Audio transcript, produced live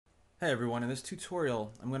Hey everyone, in this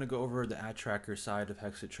tutorial I'm going to go over the ad tracker side of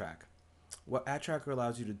HexaTrack. What ad tracker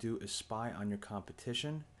allows you to do is spy on your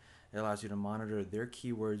competition. It allows you to monitor their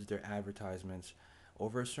keywords, their advertisements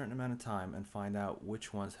over a certain amount of time and find out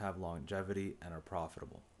which ones have longevity and are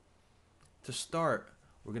profitable. To start,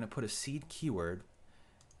 we're going to put a seed keyword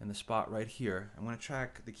in the spot right here. I'm going to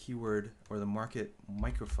track the keyword or the market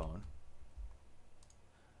microphone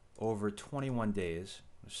over 21 days.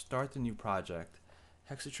 Start the new project.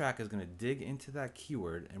 HexaTrack is going to dig into that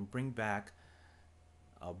keyword and bring back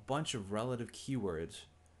a bunch of relative keywords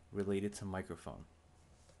related to microphone.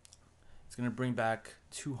 It's going to bring back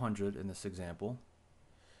 200 in this example,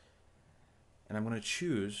 and I'm going to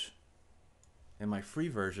choose in my free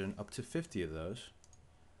version up to 50 of those.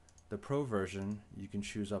 The pro version, you can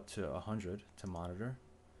choose up to 100 to monitor.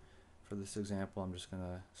 For this example, I'm just going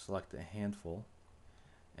to select a handful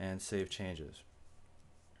and save changes.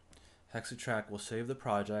 HexaTrack will save the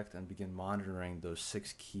project and begin monitoring those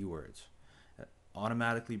 6 keywords. It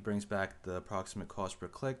automatically brings back the approximate cost per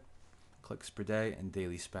click, clicks per day, and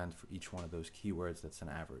daily spend for each one of those keywords. That's an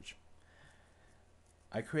average.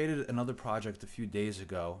 I created another project a few days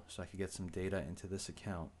ago so I could get some data into this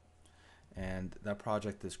account. And that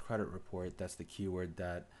project is credit report. That's the keyword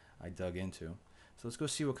that I dug into. So let's go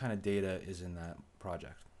see what kind of data is in that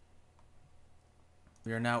project.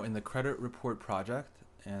 We are now in the credit report project,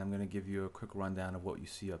 and I'm going to give you a quick rundown of what you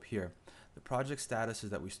see up here. The project status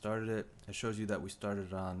is that we started it. It shows you that we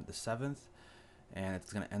started on the 7th, and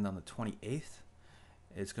it's going to end on the 28th.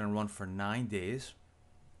 It's going to run for 9 days,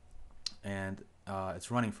 and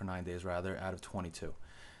it's running for 9 days rather out of 22.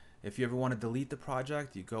 If you ever want to delete the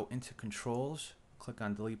project, you go into controls, click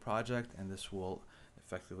on delete project, and this will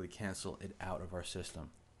effectively cancel it out of our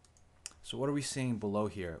system. So what are we seeing below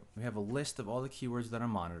here? We have a list of all the keywords that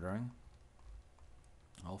I'm monitoring,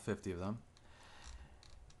 all 50 of them.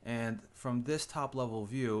 And from this top level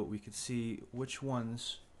view, we can see which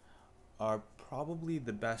ones are probably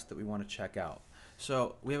the best that we want to check out.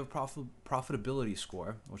 So we have a profitability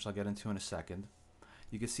score, which I'll get into in a second.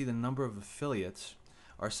 You can see the number of affiliates.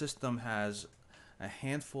 Our system has a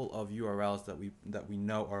handful of URLs that we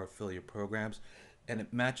know are affiliate programs, and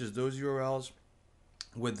it matches those URLs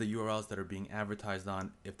with the URLs that are being advertised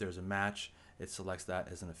on. If there's a match, it selects that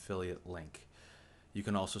as an affiliate link. You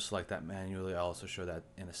can also select that manually. I'll also show that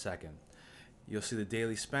in a second. You'll see the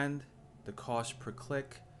daily spend, the cost per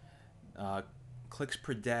click, clicks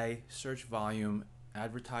per day, search volume,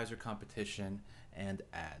 advertiser competition, and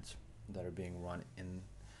ads that are being run in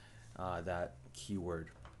that keyword.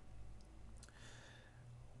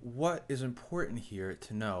 What is important here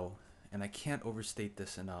to know, and I can't overstate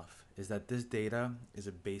this enough, is that this data is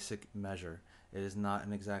a basic measure. It is not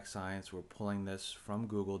an exact science. We're pulling this from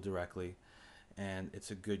Google directly, and it's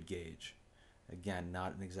a good gauge. Again,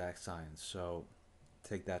 not an exact science, so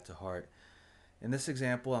take that to heart. In this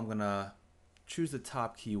example, I'm going to choose the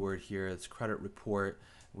top keyword here. It's credit report.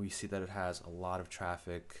 We see that it has a lot of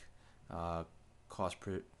traffic. Cost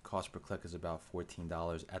per click is about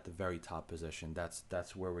 $14 at the very top position.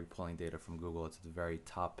 That's where we're pulling data from Google. It's at the very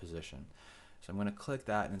top position. So I'm going to click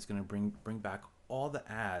that, and it's going to bring back all the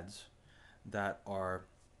ads that are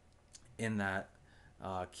in that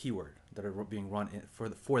keyword, that are being run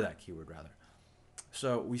for that keyword rather.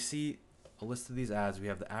 So we see a list of these ads. We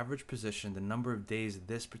have the average position, the number of days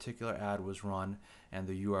this particular ad was run, and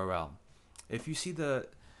the URL. If you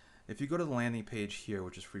go to the landing page here,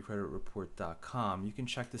 which is freecreditreport.com, you can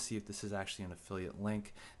check to see if this is actually an affiliate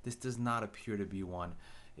link. This does not appear to be one.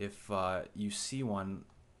 If you see one,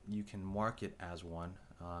 you can mark it as one.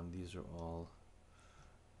 These are all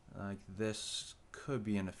like this could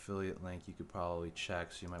be an affiliate link. You could probably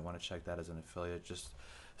check, so you might want to check that as an affiliate, just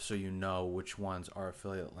so you know which ones are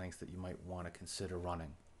affiliate links that you might want to consider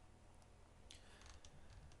running.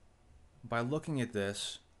 By looking at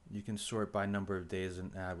this, you can sort by number of days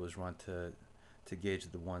an ad was run to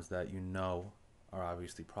gauge the ones that you know are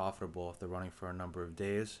obviously profitable. If they're running for a number of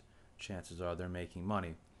days, chances are they're making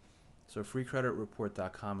money. So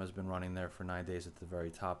freecreditreport.com has been running there for 9 days at the very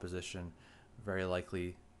top position. Very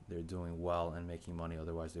likely they're doing well and making money,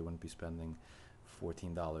 otherwise they wouldn't be spending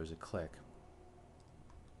 $14 a click.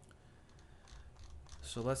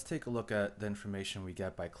 So let's take a look at the information we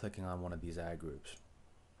get by clicking on one of these ad groups.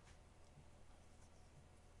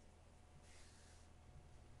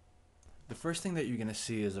 The first thing that you're going to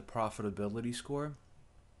see is a profitability score.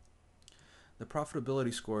 The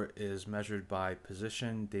profitability score is measured by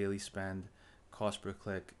position, daily spend, cost per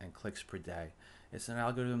click, and clicks per day. It's an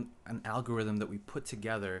algorithm that we put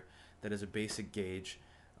together that is a basic gauge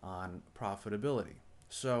on profitability.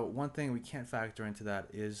 So one thing we can't factor into that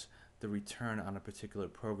is the return on a particular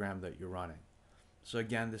program that you're running. So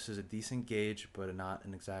again, this is a decent gauge, but not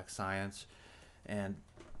an exact science. And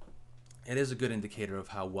it is a good indicator of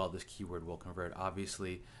how well this keyword will convert.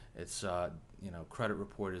 Obviously, it's credit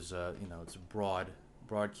report is it's a broad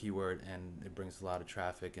keyword, and it brings a lot of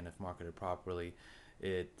traffic, and if marketed properly,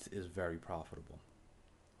 it is very profitable.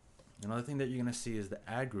 Another thing that you're going to see is the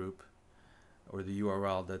ad group, or the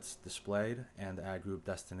URL that's displayed, and the ad group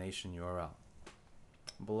destination URL.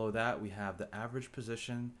 Below that, we have the average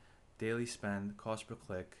position, daily spend, cost per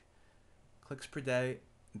click, clicks per day,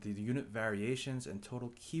 the unit variations, and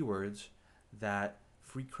total keywords that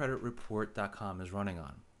freecreditreport.com is running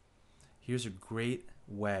on. Here's a great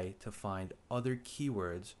way to find other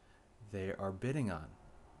keywords they are bidding on.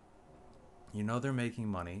 You know they're making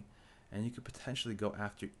money, and you could potentially go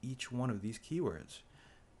after each one of these keywords.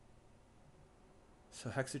 So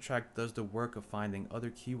HexaTrack does the work of finding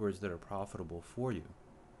other keywords that are profitable for you.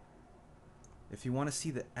 If you want to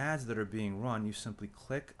see the ads that are being run, you simply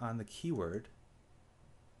click on the keyword,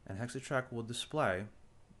 and HexaTrack will display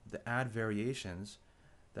the ad variations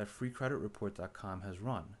that freecreditreport.com has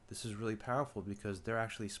run. This is really powerful because they're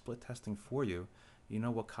actually split testing for you. You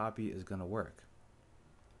know what copy is going to work.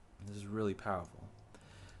 This is really powerful.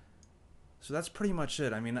 So that's pretty much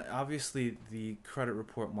it. I mean, obviously the credit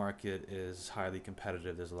report market is highly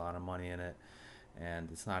competitive. There's a lot of money in it, and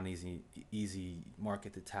it's not an easy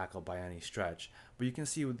market to tackle by any stretch. But you can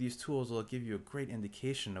see with these tools, it'll give you a great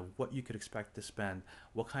indication of what you could expect to spend,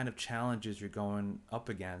 what kind of challenges you're going up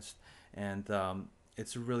against, and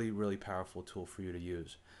it's a really, really powerful tool for you to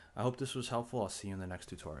use. I hope this was helpful. I'll see you in the next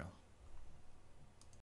tutorial.